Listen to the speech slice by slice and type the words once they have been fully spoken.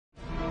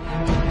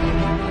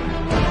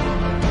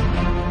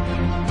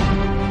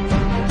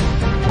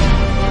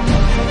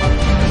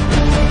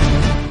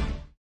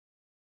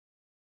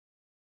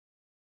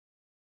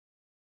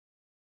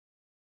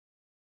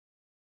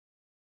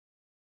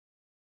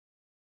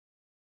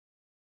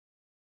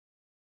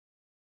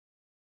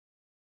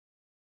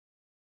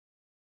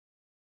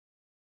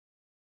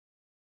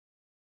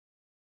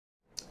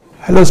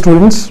Hello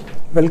students,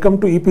 welcome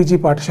to EPG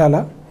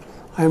Pathshala.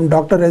 I am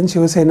Dr. N.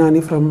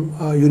 Shivasenani from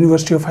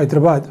University of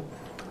Hyderabad.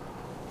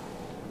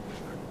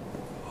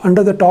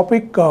 Under the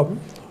topic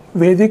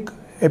Vedic,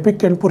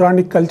 Epic and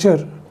Puranic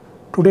Culture,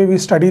 today we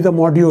study the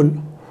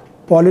module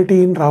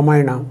Polity in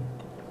Ramayana.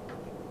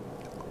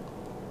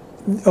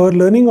 Our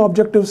learning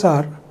objectives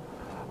are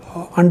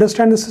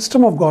understand the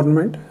system of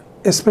government,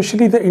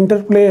 especially the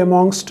interplay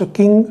amongst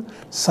king,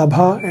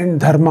 sabha and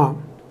dharma.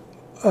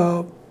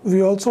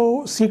 We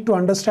also seek to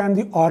understand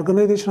the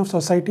organization of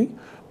society,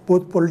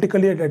 both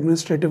politically and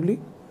administratively.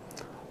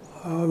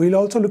 We'll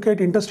also look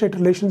at interstate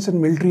relations and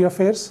military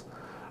affairs,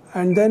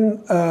 and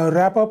then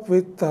wrap up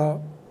with a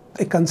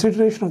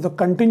consideration of the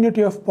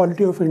continuity of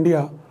polity of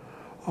India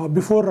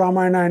before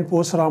Ramayana and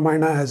post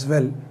Ramayana as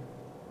well.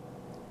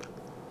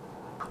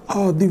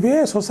 The way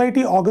a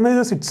society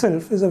organizes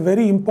itself is a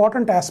very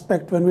important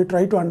aspect when we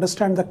try to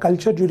understand the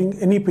culture during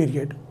any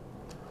period.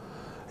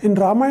 In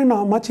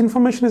Ramayana, much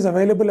information is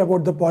available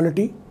about the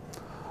polity,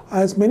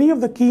 as many of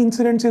the key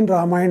incidents in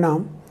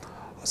Ramayana,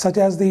 such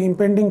as the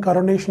impending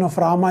coronation of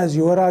Rama as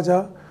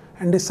Yuvaraja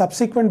and his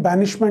subsequent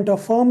banishment, are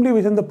firmly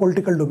within the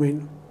political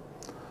domain.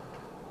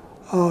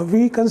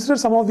 We consider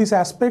some of these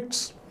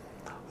aspects,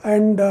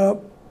 and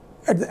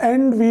at the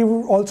end we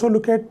will also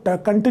look at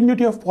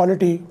continuity of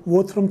polity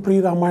both from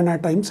pre-Ramayana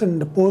times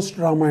and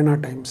post-Ramayana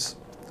times.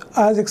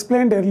 As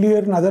explained earlier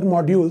in other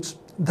modules,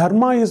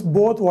 Dharma is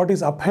both what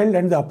is upheld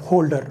and the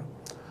upholder.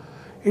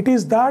 It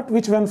is that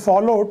which, when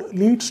followed,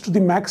 leads to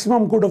the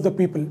maximum good of the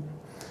people.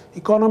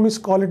 Economists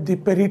call it the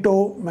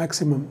Pareto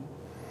maximum.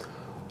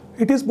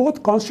 It is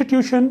both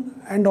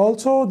constitution and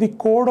also the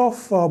code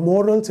of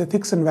morals,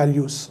 ethics and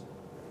values.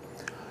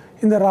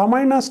 In the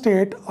Ramayana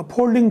state,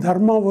 upholding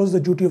Dharma was the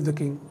duty of the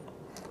king.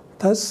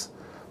 Thus,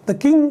 the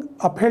king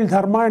upheld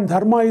Dharma, and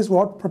Dharma is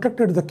what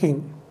protected the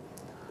king.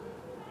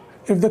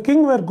 If the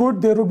king were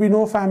good, there would be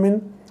no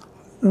famine,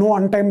 no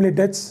untimely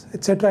deaths,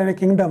 etc. in a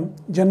kingdom.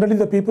 Generally,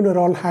 the people were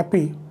all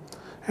happy,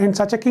 and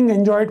such a king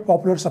enjoyed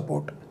popular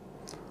support.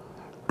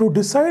 To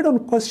decide on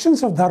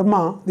questions of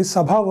dharma, the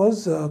sabha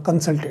was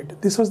consulted.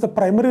 This was the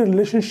primary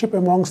relationship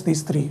amongst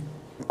these three.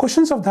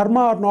 Questions of dharma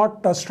are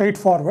not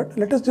straightforward.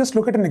 Let us just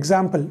look at an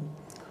example.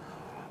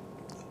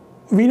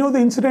 We know the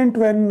incident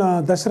when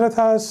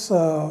Dasharatha's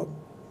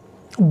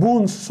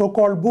boons,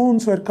 so-called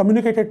boons, were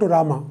communicated to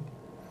Rama.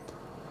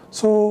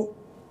 So,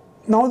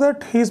 now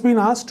that he's been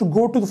asked to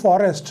go to the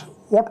forest,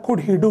 what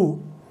could he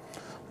do?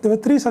 There were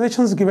three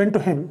suggestions given to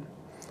him.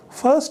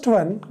 First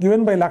one,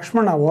 given by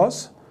Lakshmana,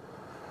 was,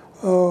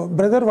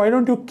 brother, why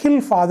don't you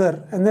kill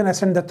father and then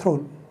ascend the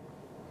throne?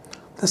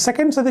 The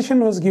second suggestion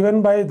was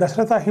given by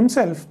Dasharatha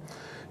himself.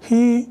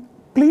 He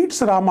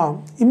pleads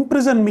Rama,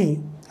 imprison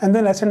me and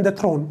then ascend the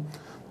throne.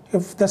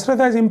 If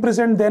Dasharatha is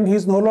imprisoned, then he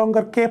is no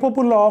longer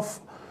capable of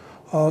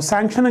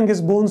sanctioning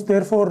his boons,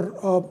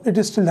 therefore it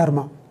is still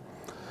dharma.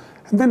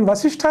 And then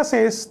Vasishtha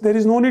says, there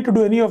is no need to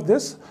do any of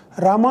this.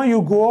 Rama, you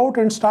go out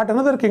and start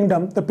another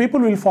kingdom. The people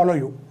will follow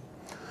you.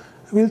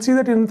 We'll see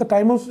that in the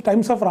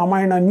times of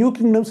Ramayana, new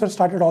kingdoms are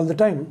started all the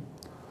time.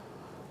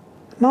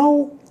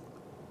 Now,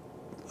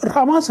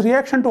 Rama's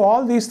reaction to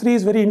all these three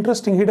is very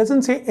interesting. He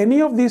doesn't say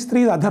any of these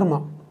three is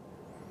adharma.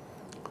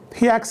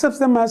 He accepts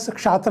them as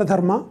Kshatra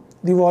Dharma,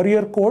 the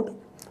warrior code,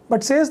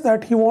 but says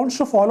that he wants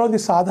to follow the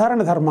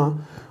Sadharana Dharma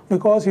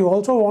because he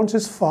also wants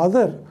his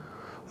father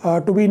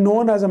to be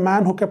known as a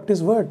man who kept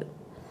his word.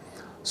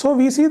 So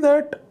we see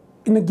that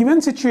in a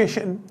given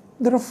situation,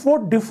 there are four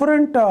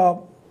different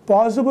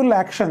possible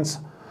actions,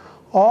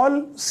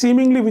 all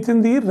seemingly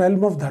within the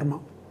realm of dharma.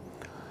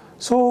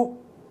 So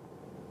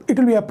it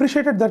will be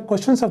appreciated that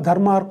questions of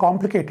dharma are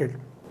complicated.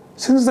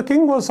 Since the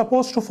king was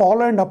supposed to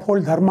follow and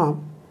uphold dharma,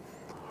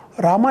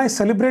 Rama is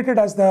celebrated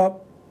as the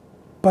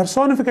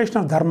personification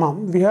of dharma.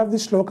 We have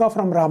this shloka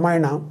from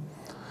Ramayana,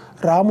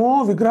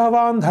 Ramo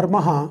Vigrahavan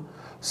Dharmaha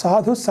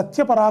Sadhu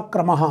Satya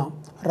Parakramaha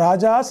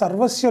Raja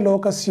Sarvasya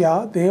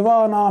Lokasya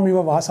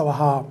Devanamiva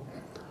Vasavaha.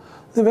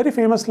 The very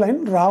famous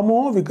line,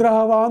 Ramo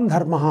Vigrahavan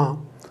Dharmaha.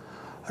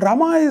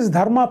 Rama is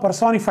dharma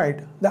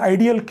personified, the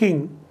ideal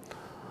king.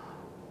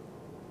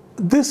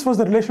 This was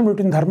the relation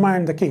between dharma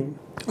and the king.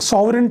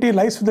 Sovereignty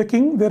lies with the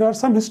king. There are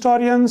some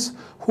historians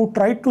who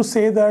tried to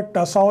say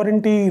that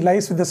sovereignty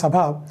lies with the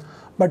sabha,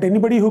 but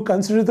anybody who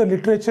considers the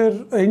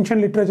literature, ancient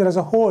literature as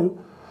a whole,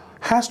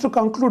 has to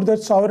conclude that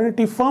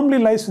sovereignty firmly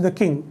lies with the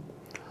king.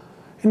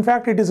 In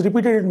fact, it is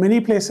repeated in many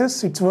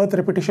places. It's worth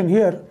repetition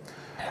here.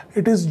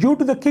 It is due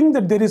to the king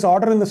that there is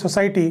order in the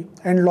society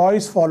and law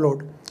is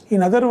followed.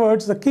 In other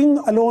words, the king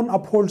alone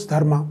upholds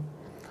dharma.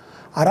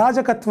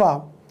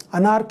 Arajakatva,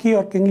 anarchy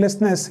or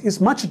kinglessness,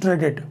 is much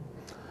dreaded.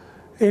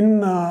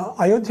 In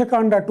Ayodhya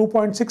Kanda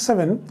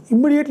 2.67,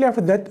 immediately after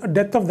the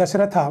death of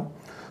Dasharatha,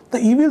 the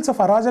evils of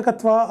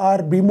Arajakatva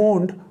are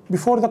bemoaned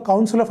before the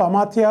council of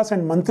Amatyas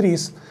and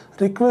Mantris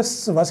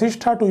requests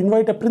Vasishtha to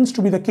invite a prince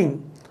to be the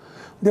king.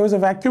 There was a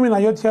vacuum in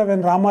Ayodhya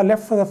when Rama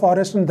left for the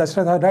forest and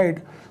Dasharatha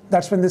died.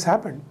 That's when this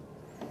happened.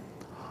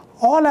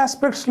 All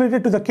aspects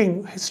related to the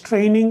king, his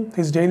training,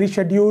 his daily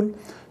schedule,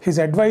 his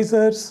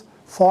advisors,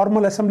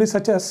 formal assemblies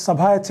such as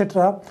Sabha,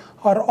 etc.,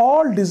 are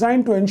all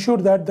designed to ensure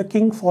that the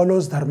king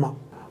follows dharma.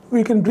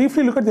 We can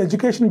briefly look at the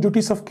education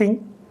duties of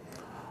king.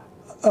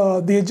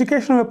 The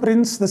education of a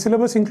prince, the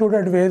syllabus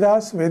included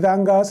Vedas,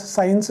 Vedangas,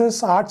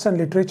 sciences, arts and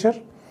literature,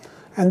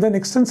 and then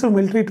extensive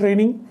military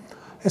training,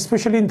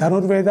 especially in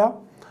Dhanurveda,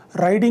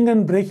 riding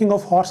and breaking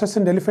of horses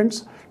and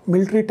elephants,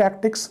 military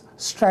tactics,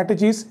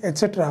 strategies,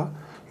 etc.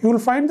 You will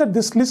find that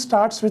this list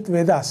starts with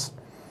Vedas.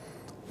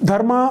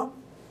 Dharma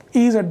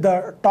is at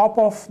the top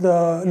of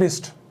the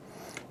list.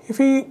 If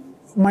we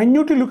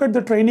minutely look at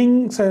the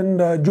trainings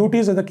and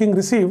duties that the king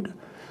received,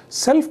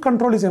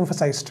 self-control is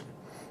emphasized.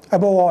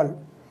 Above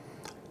all,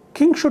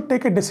 king should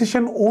take a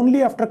decision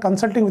only after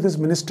consulting with his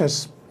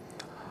ministers.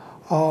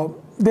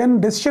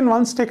 Then decision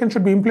once taken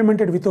should be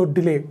implemented without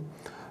delay.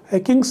 A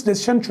king's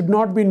decision should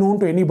not be known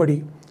to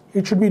anybody.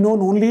 It should be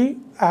known only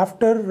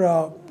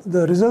after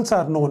the results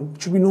are known.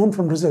 It should be known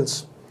from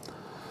results.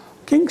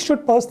 Kings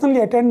should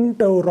personally attend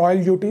to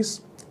royal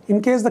duties.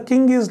 In case the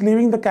king is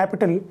leaving the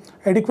capital,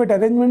 adequate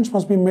arrangements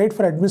must be made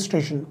for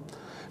administration.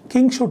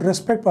 King should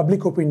respect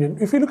public opinion.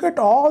 If you look at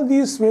all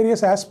these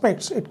various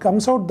aspects, it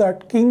comes out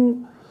that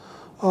king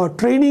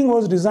training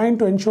was designed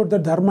to ensure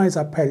that dharma is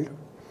upheld.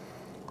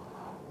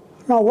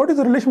 Now, what is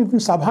the relation between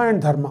Sabha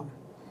and dharma?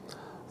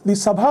 The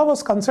Sabha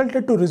was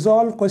consulted to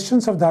resolve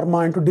questions of dharma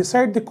and to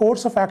decide the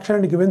course of action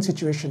in a given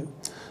situation.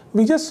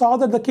 We just saw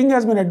that the king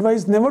has been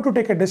advised never to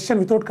take a decision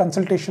without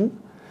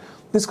consultation.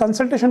 This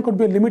consultation could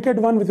be a limited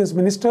one with his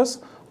ministers,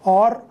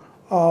 or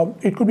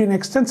it could be an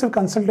extensive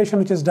consultation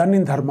which is done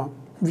in dharma,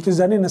 which is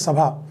done in a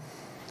Sabha.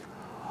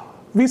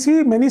 We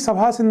see many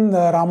Sabhas in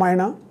the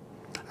Ramayana.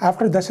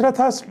 After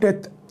Dasharatha's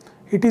death,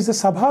 it is the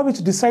Sabha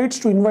which decides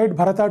to invite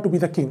Bharata to be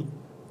the king.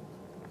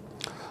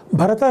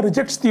 Bharata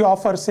rejects the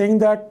offer, saying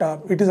that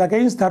it is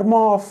against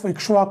dharma of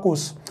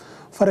Ikshvakus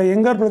for a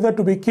younger brother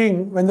to be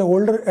king when the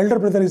elder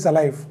brother is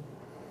alive.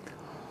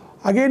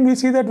 Again, we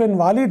see that when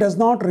Vali does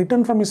not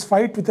return from his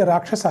fight with the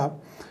Rakshasa,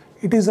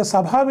 it is the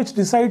Sabha which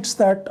decides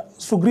that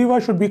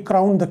Sugriva should be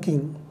crowned the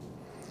king.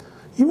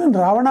 Even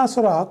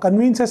Ravanasura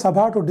convenes a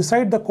Sabha to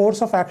decide the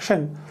course of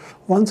action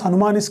once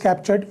Hanuman is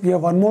captured. We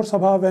have one more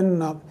Sabha when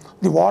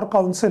the war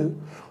council,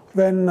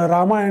 when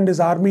Rama and his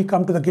army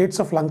come to the gates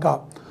of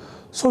Lanka.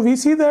 So we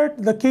see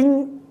that the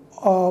king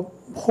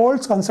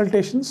holds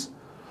consultations,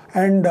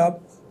 and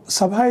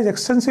Sabha is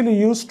extensively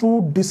used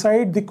to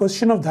decide the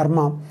question of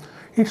dharma.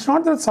 It's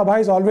not that Sabha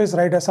is always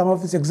right, as some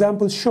of these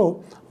examples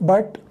show,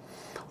 but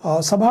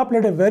Sabha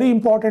played a very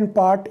important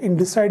part in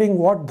deciding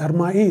what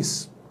dharma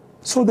is.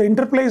 So the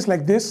interplay is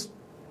like this.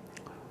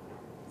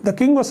 The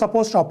king was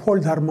supposed to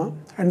uphold dharma,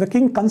 and the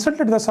king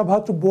consulted the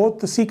Sabha to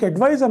both seek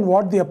advice on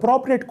what the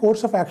appropriate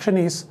course of action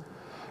is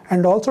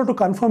and also to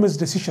confirm his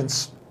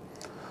decisions.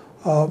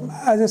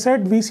 As I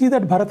said, we see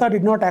that Bharata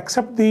did not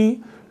accept the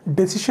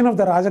decision of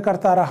the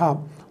Rajakartaraha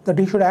that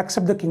he should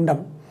accept the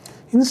kingdom.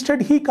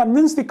 Instead, he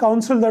convinced the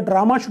council that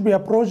Rama should be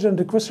approached and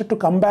requested to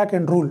come back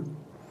and rule.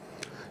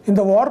 In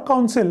the war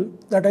council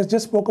that I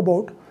just spoke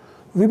about,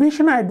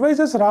 Vibhishana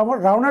advises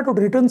Ravana to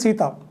return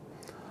Sita.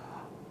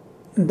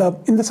 In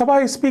the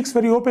Sabha, he speaks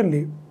very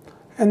openly.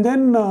 And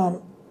then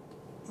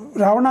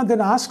Ravana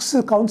then asks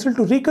the council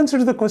to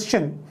reconsider the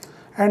question.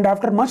 And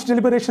after much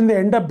deliberation, they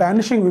end up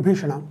banishing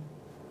Vibhishana.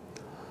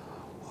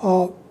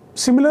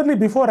 Similarly,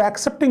 before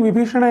accepting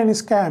Vibhishana in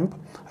his camp,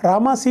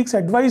 Rama seeks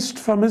advice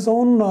from his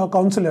own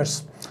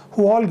counselors,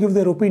 who all give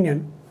their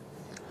opinion.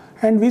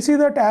 And we see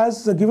that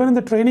as given in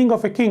the training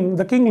of a king,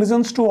 the king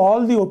listens to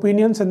all the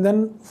opinions and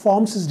then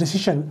forms his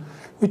decision,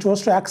 which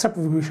was to accept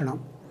Vibhishana.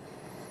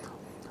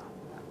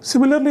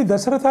 Similarly,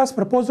 Dasharatha's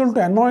proposal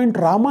to anoint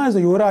Rama as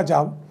a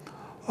Yuvaraja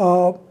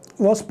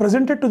was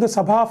presented to the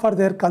Sabha for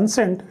their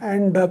consent,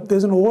 and there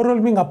is an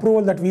overwhelming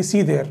approval that we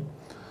see there.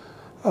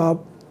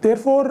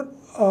 Therefore,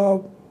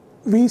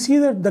 we see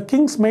that the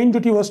king's main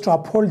duty was to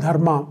uphold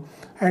dharma,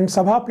 and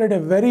Sabha played a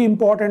very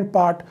important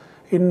part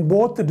in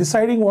both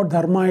deciding what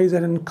dharma is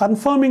and in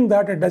confirming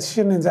that a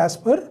decision is as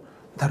per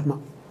dharma.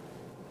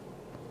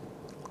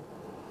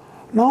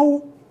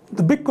 Now,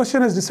 the big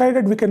question is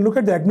decided, we can look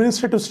at the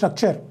administrative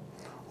structure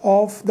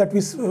of that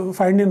we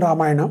find in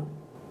Ramayana.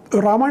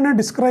 Ramayana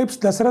describes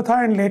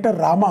Dasharatha and later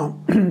Rama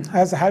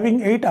as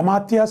having 8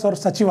 Amatyas or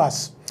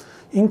Sachivas,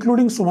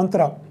 including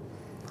Sumantra.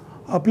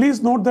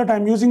 Please note that I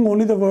am using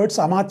only the words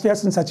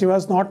Amatyas and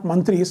Sachivas, not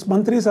Mantris.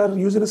 Mantris are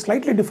used in a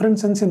slightly different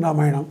sense in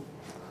Ramayana.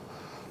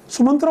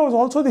 Sumantra was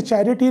also the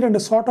charioteer and a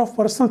sort of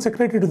personal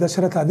secretary to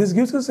Dasharatha. This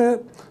gives us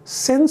a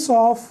sense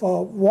of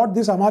what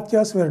these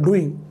Amatyas were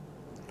doing.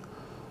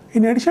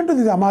 In addition to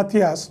these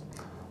Amatyas,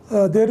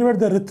 there were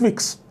the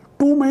Ritviks.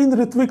 2 main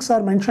Ritviks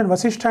are mentioned,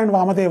 Vasishtha and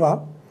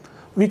Vamadeva.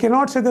 We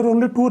cannot say there are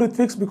only 2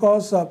 Ritviks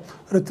because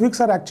Ritviks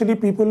are actually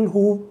people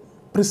who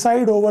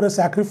preside over a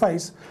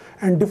sacrifice,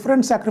 and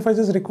different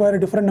sacrifices require a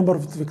different number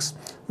of Ritviks.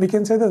 We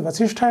can say that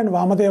Vasishtha and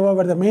Vamadeva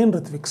were the main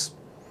Ritviks.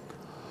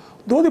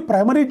 Though the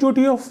primary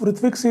duty of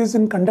Ritviks is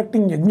in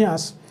conducting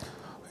yajnas,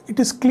 it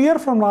is clear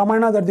from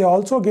Ramayana that they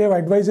also gave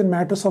advice in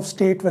matters of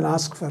state when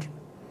asked for.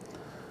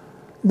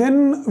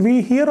 Then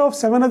we hear of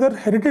 7 other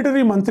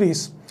hereditary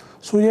mantris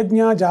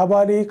Suyajna,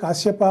 Jabali,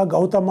 Kasyapa,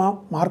 Gautama,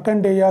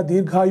 Markandeya,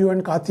 Dirghayu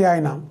and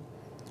Katyayana.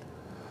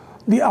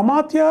 The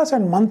Amatyas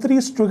and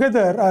Mantris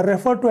together are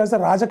referred to as the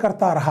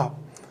Rajakartaraha.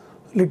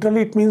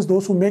 Literally it means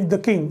those who make the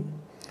king.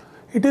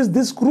 It is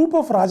this group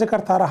of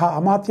Rajakartaraha,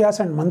 Amatyas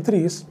and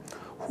Mantris,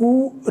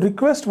 who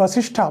request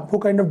Vasishtha, who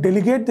kind of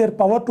delegate their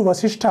power to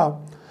Vasishtha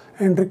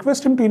and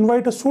request him to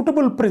invite a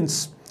suitable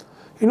prince.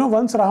 You know,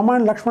 once Rama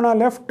and Lakshmana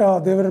left,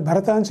 they were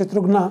Bharata and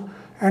Shatrughna,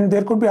 and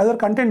there could be other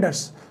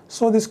contenders.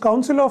 So this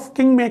council of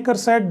kingmaker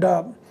said,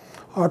 told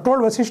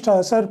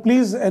Vasishtha, sir,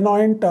 please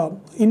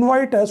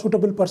invite a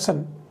suitable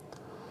person.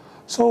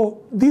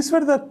 So these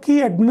were the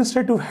key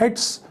administrative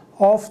heads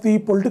of the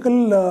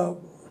political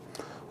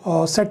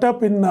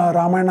setup in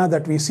Ramayana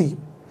that we see.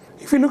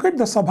 If you look at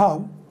the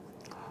Sabha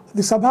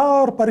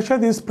or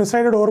Parishad is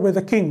presided over by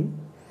the king.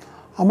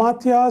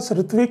 Amatyas,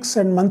 Ritviks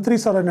and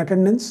Mantris are in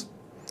attendance.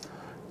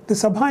 The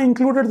Sabha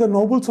included the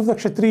nobles of the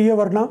Kshatriya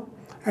Varna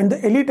and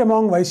the elite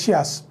among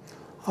Vaishyas,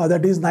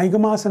 that is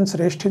Naigamas and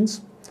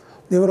Sreshtins.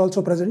 They were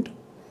also present.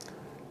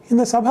 In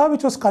the Sabha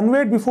which was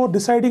conveyed before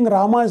deciding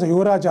Rama as a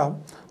Yuvaraja,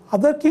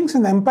 other kings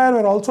in the empire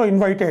were also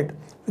invited,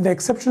 with the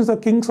exceptions of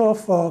the kings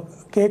of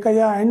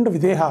Kekaya and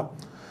Videha.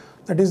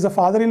 That is the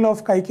father-in-law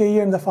of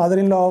Kaikeyi and the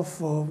father-in-law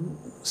of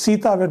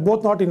Sita were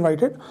both not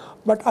invited,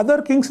 but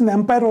other kings in the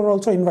empire were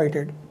also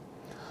invited.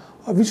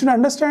 We should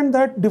understand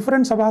that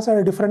different sabhas are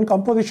a different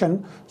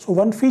composition. So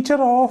one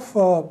feature of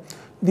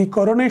the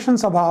coronation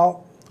sabha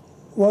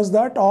was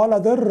that all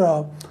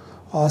other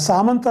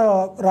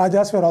Samanta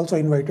Rajas were also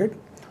invited.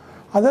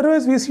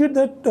 Otherwise, we see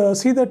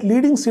that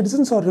leading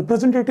citizens or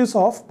representatives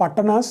of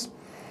Patanas,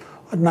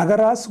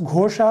 Nagaras,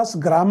 Ghoshas,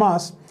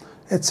 Gramas,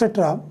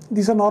 etc.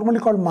 These are normally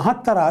called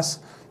Mahattaras.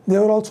 They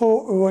were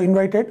also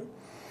invited.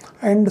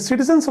 And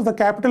citizens of the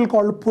capital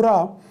called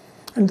Pura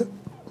and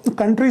the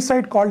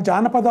countryside called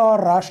Janapada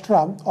or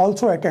Rashtra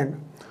also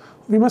attend.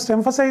 We must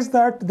emphasize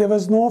that there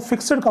was no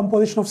fixed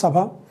composition of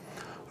Sabha.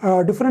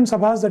 Different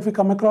Sabhas that we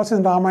come across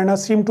in Ramayana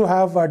seem to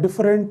have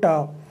different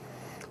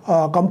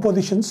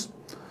compositions.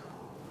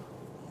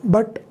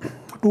 But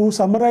to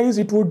summarize,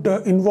 it would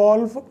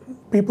involve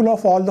people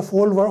of all the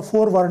four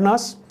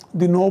Varnas,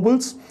 the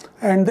nobles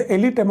and the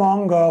elite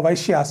among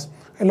Vaishyas,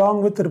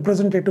 along with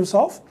representatives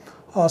of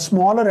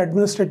smaller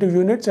administrative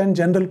units and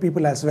general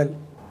people as well.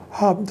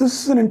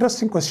 This is an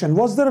interesting question.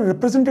 Was there a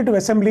representative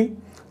assembly?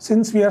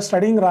 Since we are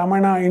studying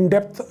Ramayana in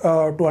depth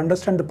to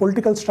understand the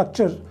political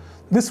structure,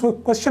 this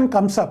question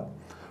comes up.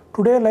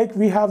 Today, like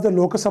we have the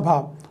Lok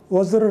Sabha,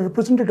 was there a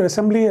representative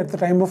assembly at the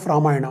time of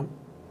Ramayana?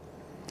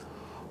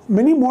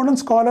 Many modern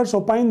scholars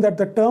opine that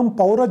the term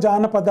Paura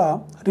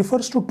Janapada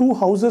refers to two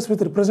houses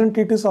with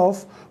representatives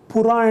of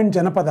Pura and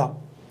Janapada,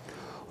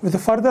 with a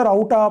further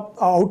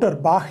outer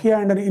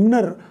Bahya and an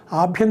inner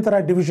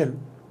Abhyantara division.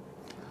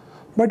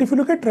 But if you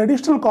look at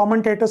traditional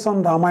commentators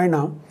on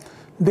Ramayana,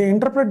 they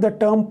interpret the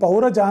term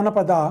Paura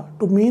Janapada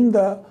to mean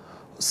the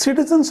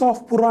citizens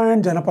of Pura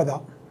and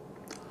Janapada.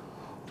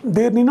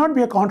 There need not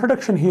be a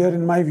contradiction here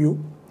in my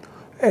view.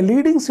 A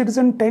leading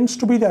citizen tends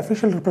to be the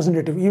official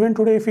representative. Even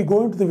today, if we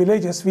go into the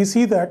villages, we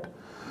see that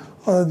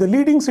the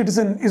leading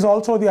citizen is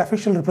also the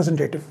official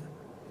representative.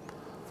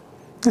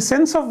 The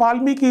sense of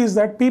Valmiki is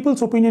that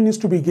people's opinion is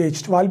to be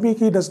gauged.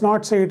 Valmiki does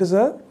not say it is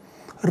a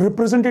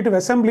representative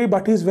assembly,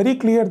 but he is very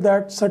clear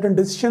that certain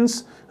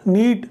decisions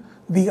need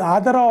the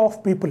adara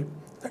of people.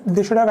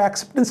 They should have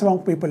acceptance among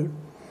people.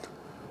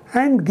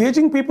 And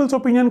gauging people's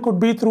opinion could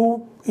be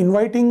through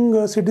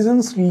inviting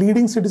citizens,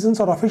 leading citizens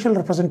or official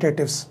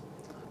representatives.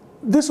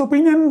 This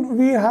opinion,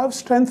 we have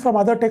strength from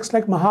other texts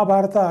like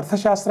Mahabharata,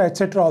 Arthashastra,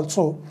 etc.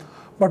 also.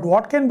 But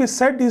what can be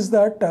said is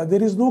that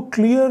there is no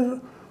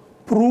clear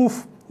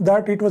proof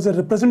that it was a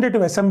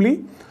representative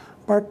assembly.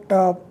 But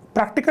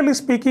practically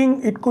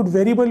speaking, it could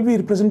very well be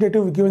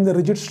representative given the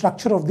rigid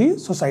structure of the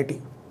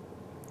society.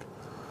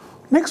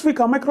 Next, we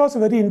come across a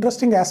very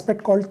interesting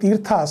aspect called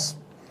Tirthas.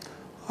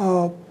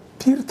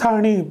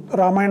 Tirthani,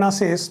 Ramayana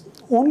says,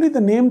 only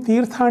the name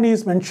Tirthani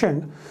is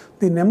mentioned.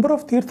 The number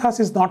of Tirthas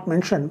is not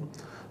mentioned.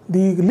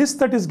 The list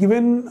that is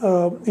given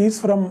is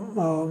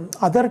from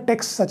other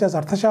texts such as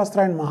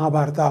Arthashastra and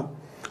Mahabharata.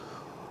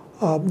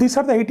 These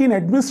are the 18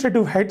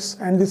 administrative heads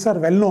and these are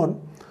well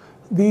known.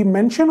 The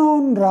mention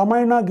on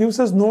Ramayana gives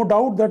us no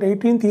doubt that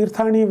 18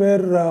 Tirthani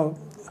were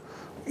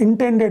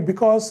intended,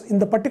 because in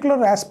the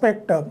particular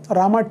aspect,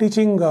 Rama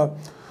teaching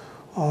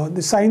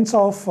the science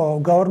of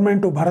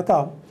government to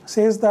Bharata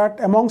says that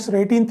amongst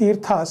 18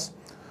 Tirthas,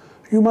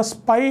 you must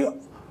spy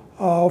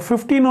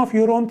 15 of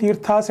your own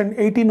Tirthas and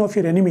 18 of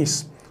your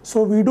enemies.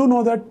 So we do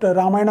know that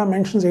Ramayana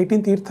mentions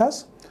 18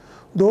 Tirthas.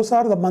 Those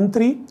are the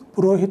Mantri,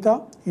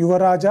 Purohita,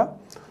 Yuvaraja,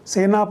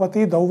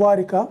 Senapati,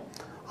 Dauvarika,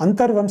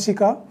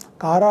 Antarvamsika,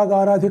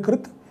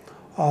 Karagaradhikrit,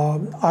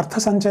 Artha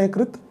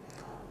Sanchayakrit,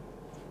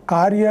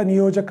 Karya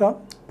Niyojaka,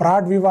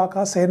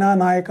 Pradvivaka, Sena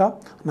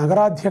Nayaka,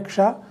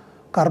 Nagaradhyaksha,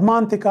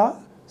 Karmantika,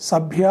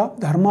 Sabhya,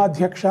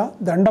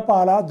 Dharmadhyaksha,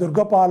 Dandapala,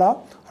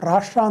 Durgapala,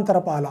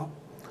 Rashtraantarapala.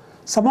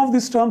 Some of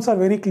these terms are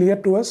very clear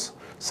to us.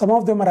 Some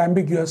of them are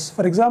ambiguous.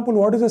 For example,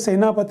 what is a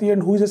Senapati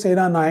and who is a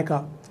Sena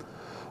Nayaka?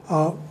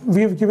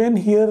 We have given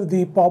here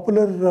the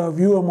popular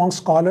view among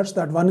scholars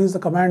that one is the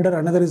commander,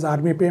 another is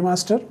army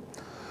paymaster.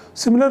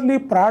 Similarly,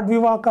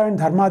 Pradvivaka and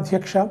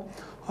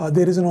Dharmadhyaksha,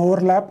 there is an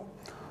overlap,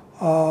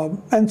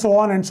 and so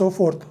on and so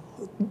forth.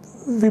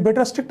 We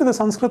better stick to the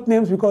Sanskrit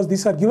names because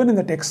these are given in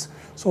the text.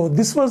 So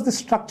this was the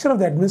structure of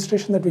the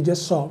administration that we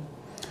just saw.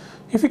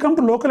 If we come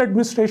to local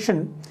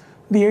administration,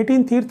 the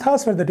 18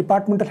 Tirthas were the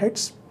departmental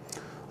heads.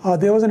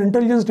 There was an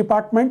intelligence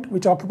department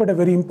which occupied a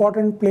very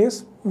important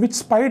place, which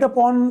spied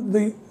upon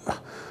the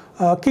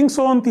king's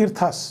own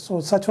Tirthas. So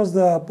such was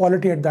the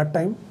polity at that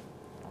time.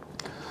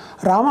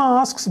 Rama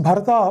asks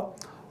Bharata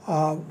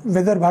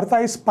whether Bharata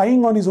is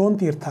spying on his own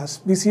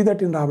Tirthas. We see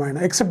that in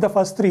Ramayana, except the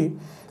first three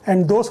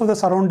and those of the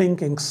surrounding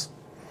kings.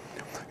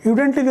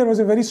 Evidently, there was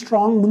a very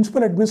strong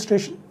municipal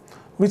administration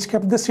which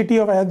kept the city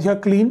of Ayodhya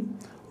clean,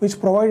 which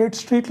provided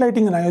street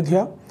lighting in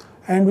Ayodhya,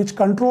 and which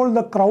controlled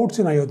the crowds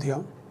in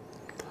Ayodhya.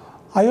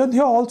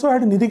 Ayodhya also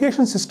had an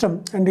irrigation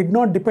system and did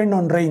not depend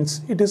on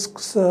rains. It is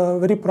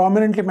very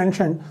prominently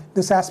mentioned,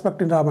 this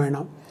aspect in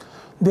Ramayana.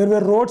 There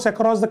were roads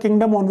across the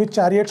kingdom on which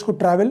chariots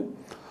could travel.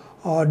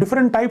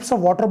 Different types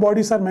of water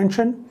bodies are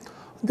mentioned.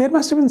 There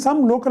must have been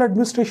some local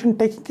administration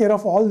taking care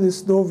of all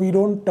this, though we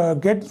don't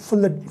get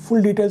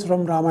full details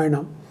from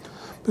Ramayana.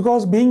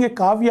 Because being a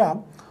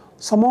kavya,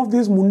 some of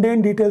these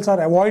mundane details are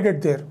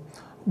avoided there.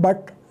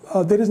 But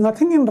there is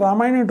nothing in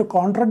Ramayana to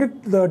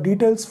contradict the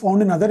details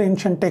found in other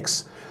ancient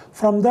texts.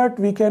 From that,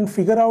 we can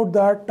figure out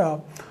that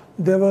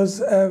there was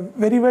a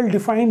very well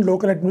defined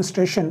local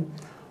administration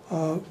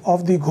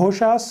of the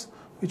ghoshas,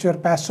 which were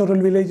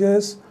pastoral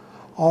villages,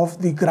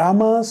 of the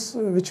gramas,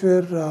 which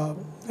were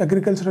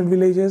agricultural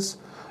villages,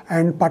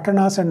 and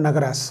patanas and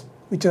nagaras,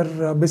 which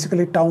are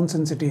basically towns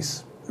and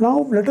cities. Now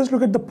let us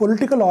look at the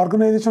political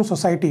organization of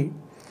society.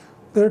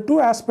 There are two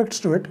aspects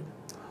to it.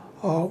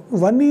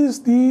 One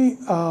is the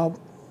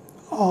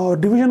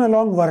division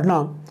along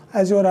Varna.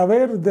 As you are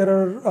aware,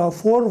 there are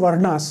 4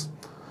 Varnas.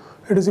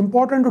 It is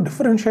important to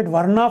differentiate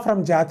Varna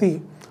from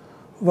Jati.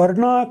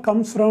 Varna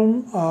comes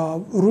from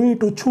Rui,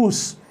 to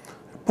choose,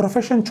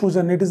 profession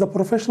chosen. It is a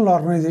professional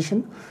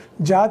organization.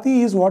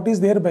 Jati is what is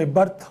there by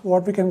birth,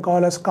 what we can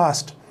call as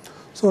caste.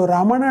 So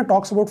Ramayana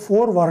talks about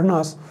 4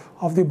 Varnas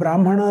of the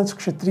Brahmanas,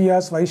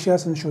 Kshatriyas,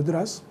 Vaishyas and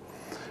Shudras.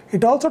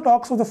 It also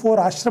talks of the 4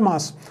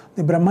 ashramas,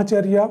 the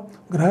Brahmacharya,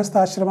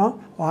 Grihastha-ashrama,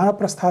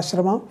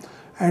 Vanaprastha-ashrama,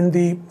 and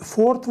the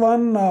 4th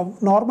one,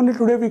 normally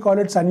today we call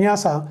it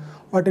Sannyasa,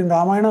 but in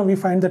Ramayana we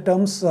find the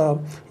terms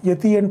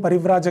Yati and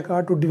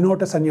Parivrajaka to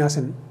denote a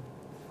sannyasin.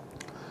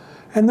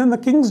 And then the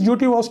king's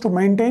duty was to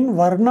maintain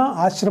Varna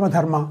Ashrama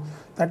Dharma.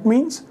 That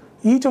means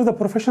each of the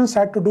professions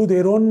had to do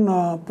their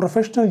own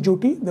professional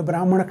duty, the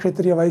Brahmana,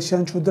 Kshatriya, Vaishya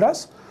and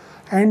Shudras,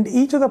 and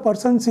each of the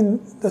persons in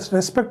the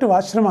respective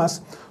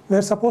ashramas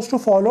were supposed to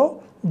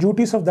follow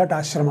duties of that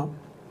ashrama.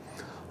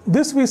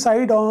 This we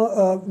cite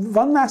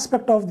one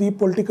aspect of the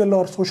political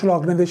or social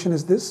organization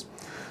is this.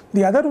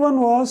 The other one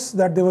was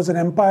that there was an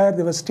empire,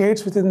 there were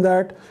states within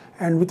that,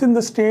 and within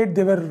the state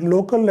there were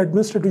local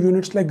administrative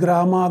units like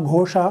Grama,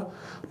 Ghosha,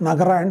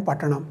 Nagara and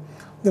Patana.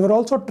 There were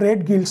also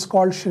trade guilds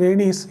called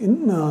Shrenis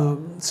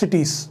in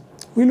cities.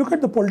 We look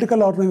at the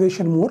political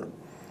organization more.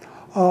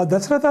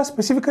 Dasharatha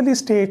specifically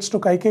states to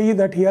Kaikeyi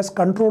that he has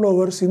control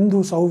over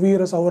Sindhu,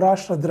 Sauvira,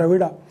 Saurashtra,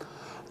 Dravida,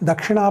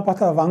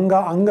 Dakshinapatha,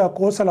 Vanga, Anga,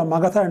 Kosala,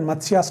 Magadha and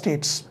Matsya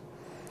states.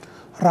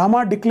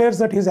 Rama declares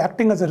that he is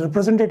acting as a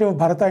representative of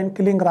Bharata in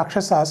killing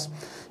Rakshasas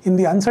in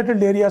the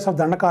unsettled areas of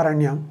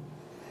Dandakaranya.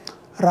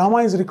 Rama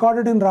is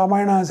recorded in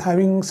Ramayana as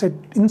having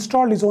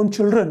installed his own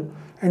children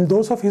and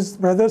those of his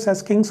brothers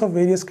as kings of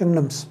various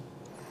kingdoms.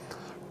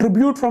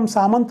 Tribute from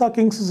Samanta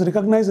kings is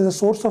recognized as a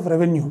source of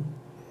revenue.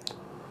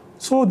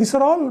 So these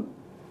are all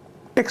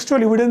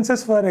textual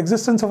evidences for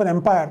existence of an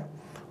empire.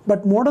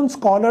 But modern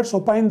scholars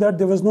opine that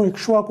there was no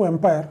Ikshvaku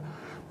empire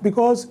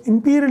because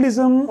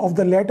imperialism of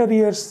the later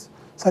years,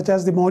 such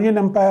as the Mauryan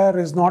Empire,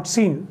 is not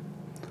seen.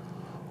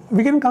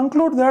 We can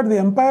conclude that the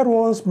empire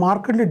was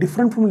markedly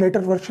different from later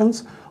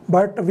versions,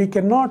 but we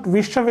cannot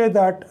wish away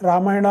that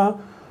Ramayana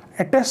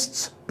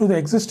attests to the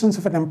existence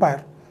of an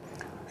empire.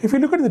 If you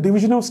look at the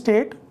division of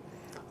state,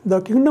 the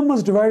kingdom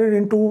was divided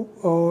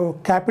into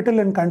capital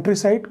and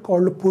countryside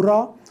called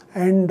Pura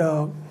and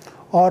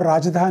or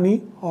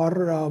Rajdhani,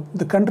 or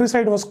the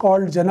countryside was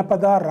called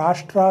Janapada,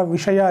 Rashtra,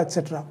 Vishaya,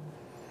 etc.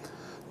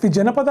 The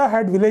Janapada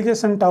had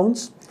villages and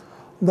towns.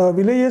 The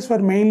villages were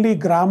mainly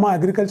Grama,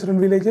 agricultural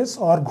villages,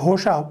 or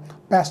Ghosha,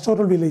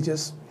 pastoral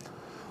villages.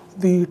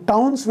 The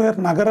towns were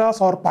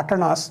Nagaras or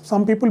Patanas.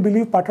 Some people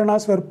believe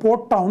Patanas were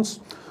port towns,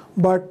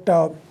 but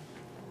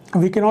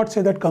we cannot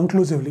say that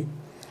conclusively.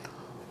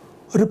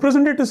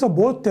 Representatives of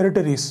both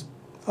territories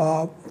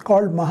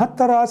called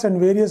Mahattaras and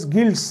various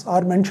guilds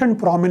are mentioned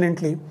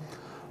prominently.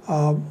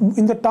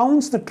 In the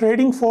towns, the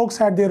trading folks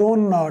had their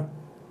own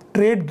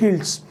trade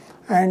guilds,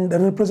 and the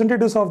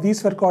representatives of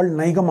these were called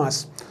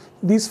Naigamas.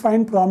 These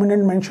find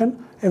prominent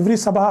mention. Every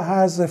Sabha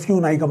has a few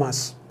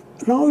Naigamas.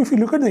 Now, if you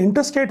look at the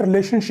interstate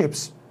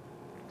relationships,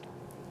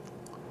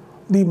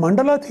 the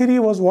Mandala theory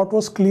was what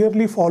was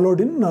clearly followed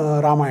in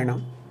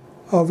Ramayana.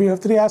 We have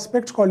three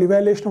aspects called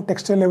evaluation of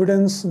textual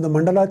evidence, the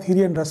mandala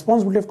theory, and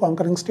responsibility of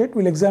conquering state.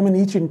 We'll examine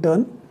each in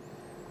turn.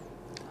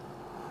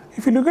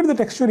 If you look at the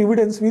textual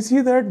evidence, we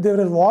see that there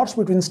were wars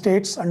between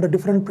states under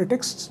different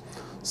pretexts.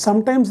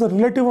 Sometimes the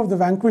relative of the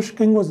vanquished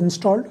king was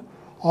installed.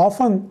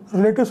 Often,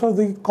 relatives of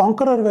the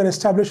conqueror were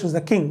established as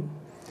the king.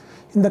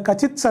 In the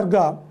Kachit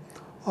Sarga,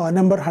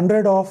 number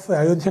 100 of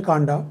Ayodhya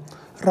Kanda,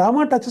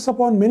 Rama touches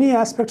upon many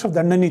aspects of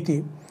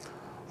Dandaniti,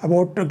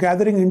 about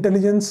gathering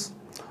intelligence,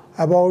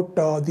 about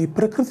the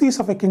prakritis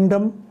of a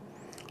kingdom,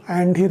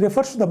 and he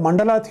refers to the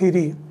mandala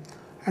theory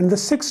and the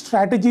 6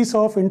 strategies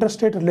of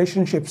interstate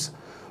relationships,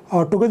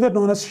 together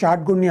known as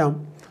Shatgunya.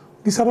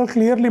 These are all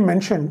clearly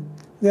mentioned.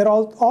 They are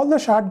all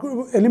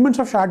the elements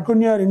of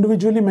Shatgunya are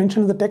individually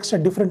mentioned in the text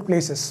at different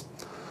places.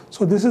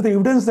 So this is the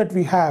evidence that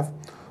we have.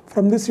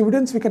 From this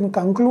evidence, we can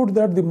conclude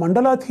that the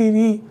mandala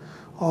theory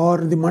or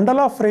the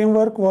mandala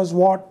framework was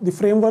what? The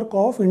framework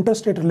of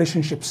interstate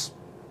relationships.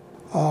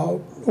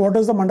 What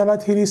does the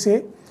mandala theory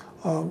say?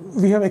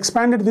 We have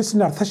expanded this in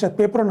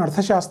paper on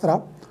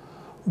Arthashastra,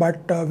 but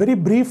very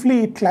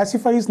briefly it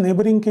classifies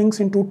neighboring kings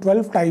into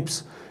 12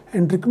 types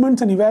and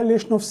recommends an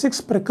evaluation of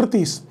 6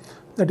 prakritis,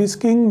 that is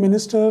king,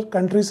 minister,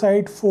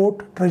 countryside,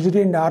 fort,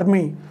 treasury and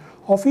army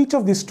of each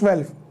of these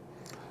 12.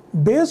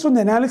 Based on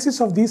the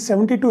analysis of these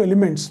 72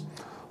 elements,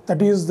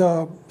 that is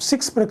the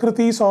 6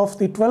 prakritis of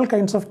the 12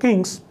 kinds of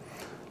kings,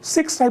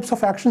 6 types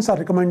of actions are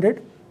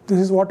recommended. This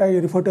is what I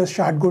refer to as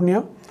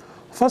Shatgunya.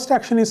 First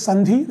action is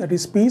Sandhi, that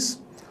is peace,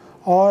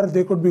 or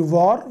there could be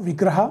war,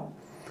 Vigraha.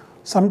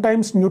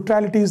 Sometimes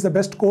neutrality is the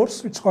best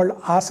course. It's called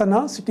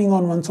Asana, sitting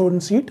on one's own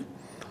seat,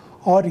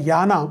 or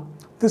Yana.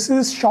 This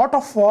is short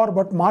of war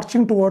but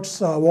marching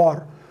towards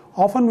war.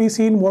 Often we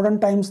see in modern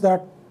times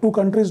that 2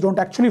 countries don't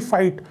actually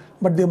fight,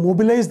 but they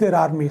mobilize their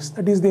armies.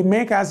 That is, they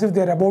make as if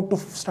they're about to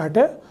start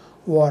a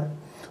war.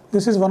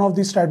 This is one of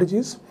these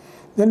strategies.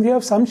 Then we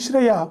have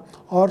Samshraya,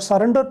 or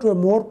surrender to a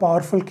more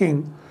powerful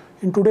king.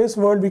 In today's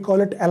world, we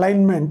call it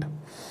alignment.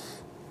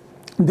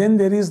 Then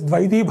there is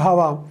Dvaidi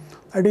Bhava,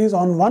 that is,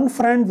 on one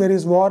front there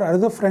is war,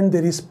 another front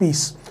there is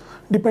peace,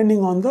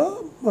 depending on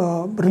the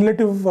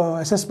relative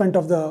assessment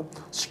of the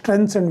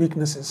strengths and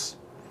weaknesses.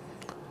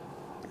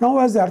 Now,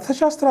 as the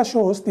Arthashastra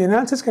shows, the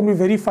analysis can be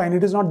very fine.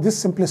 It is not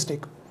this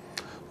simplistic.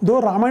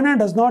 Though Ramayana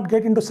does not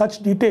get into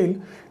such detail,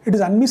 it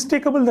is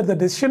unmistakable that the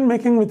decision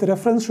making with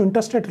reference to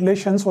interstate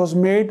relations was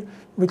made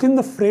within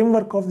the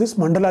framework of this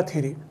mandala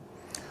theory.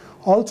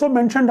 Also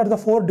mentioned are the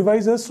 4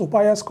 devices,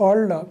 upayas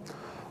called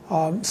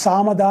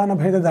Samadana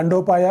Bheda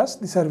Dandopayas.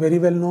 These are very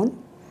well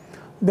known.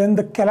 Then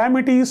the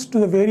calamities to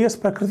the various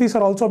prakritis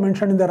are also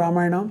mentioned in the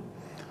Ramayana.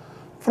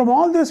 From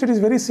all this, it is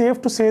very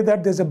safe to say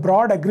that there is a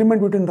broad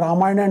agreement between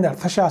Ramayana and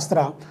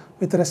Arthashastra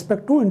with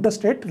respect to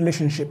interstate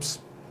relationships.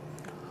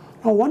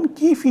 Now, one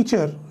key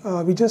feature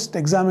we just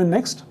examine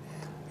next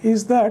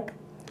is that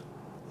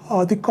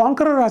the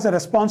conqueror has a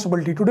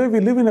responsibility. Today,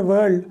 we live in a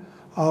world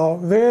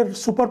where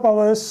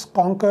superpowers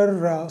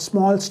conquer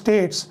small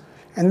states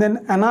and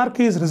then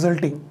anarchy is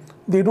resulting.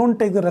 They don't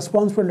take the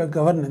responsibility of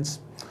governance.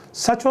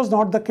 Such was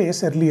not the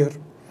case earlier.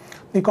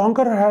 The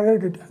conqueror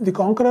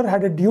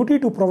had a duty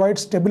to provide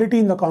stability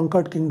in the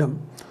conquered kingdom.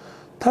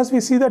 Thus,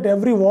 we see that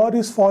every war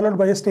is followed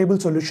by a stable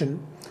solution.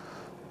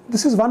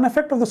 This is one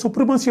effect of the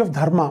supremacy of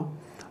dharma,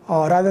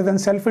 rather than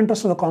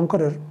self-interest of the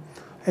conqueror.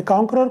 A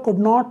conqueror could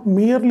not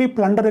merely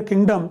plunder a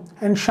kingdom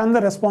and shun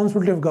the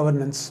responsibility of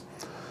governance.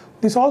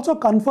 This also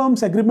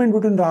confirms agreement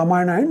between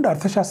Ramayana and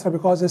Arthashastra,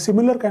 because a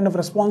similar kind of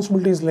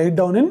responsibility is laid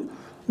down in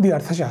the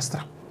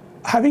Arthashastra.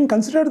 Having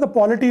considered the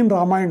polity in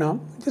Ramayana,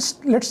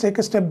 just let's take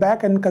a step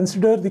back and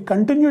consider the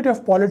continuity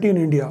of polity in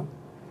India.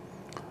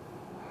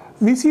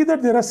 We see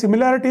that there are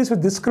similarities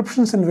with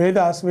descriptions in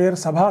Vedas where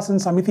sabhas and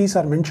samitis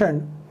are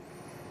mentioned.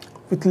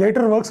 With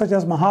later works such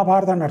as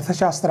Mahabharata and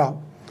Arthashastra,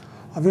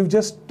 we've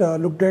just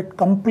looked at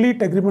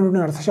complete agreement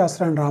between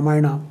Arthashastra and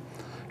Ramayana,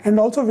 and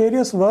also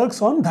various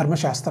works on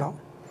Dharmashastra.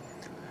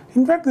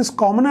 In fact, this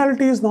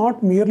commonality is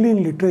not merely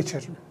in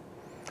literature.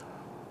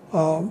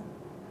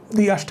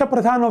 The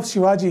Ashtapradhan of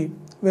Shivaji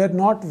were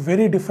not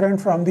very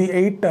different from the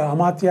 8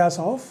 Amatyas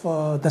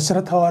of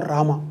Dasharatha or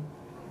Rama.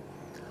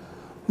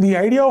 The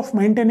idea of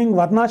maintaining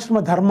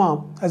Varnashrama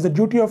Dharma as the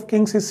duty of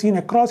kings is seen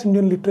across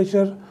Indian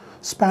literature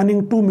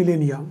spanning 2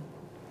 millennia.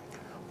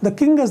 The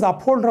king as the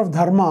upholder of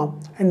Dharma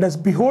and as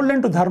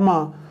beholden to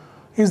Dharma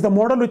is the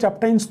model which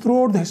obtains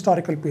throughout the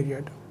historical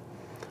period.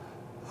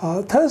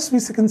 Thus, we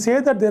can say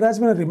that there has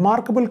been a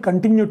remarkable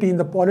continuity in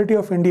the polity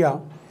of India,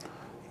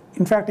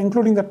 in fact,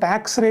 including the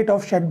tax rate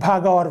of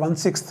Shadbhaga or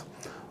 1/6.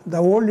 The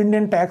old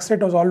Indian tax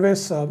rate was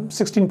always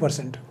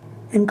 16%.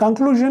 In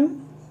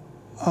conclusion,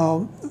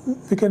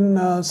 we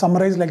can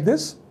summarize like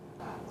this.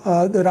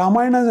 The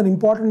Ramayana is an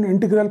important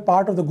integral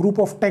part of the group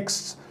of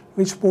texts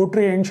which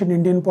portray ancient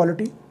Indian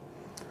polity.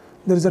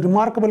 There is a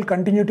remarkable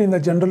continuity in the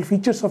general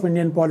features of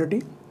Indian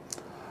polity.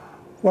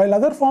 While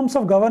other forms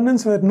of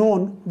governance were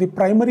known, the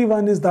primary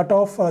one is that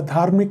of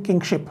dharmic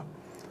kingship.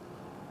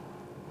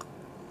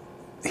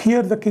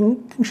 Here the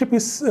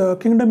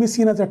kingdom is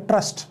seen as a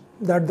trust,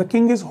 that the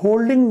king is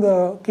holding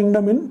the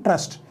kingdom in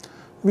trust.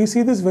 We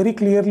see this very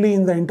clearly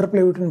in the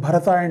interplay between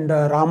Bharata and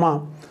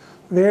Rama,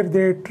 where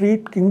they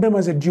treat kingdom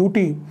as a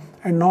duty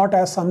and not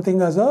as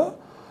something as a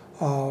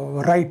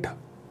right.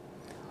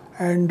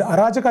 And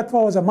Arajakatva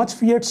was a much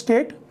feared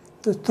state.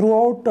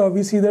 Throughout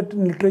we see that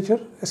in literature,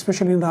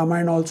 especially in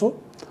Ramayana also.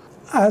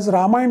 As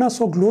Ramayana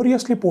so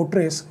gloriously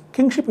portrays,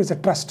 kingship is a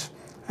trust,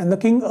 and the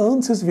king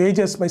earns his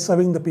wages by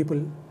serving the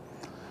people.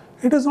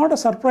 It is not a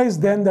surprise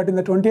then that in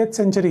the 20th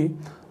century,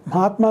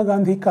 Mahatma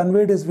Gandhi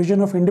conveyed his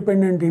vision of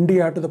independent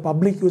India to the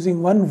public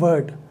using one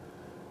word.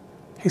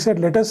 He said,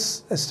 "Let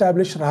us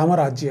establish Rama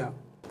Rajya."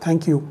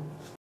 Thank you.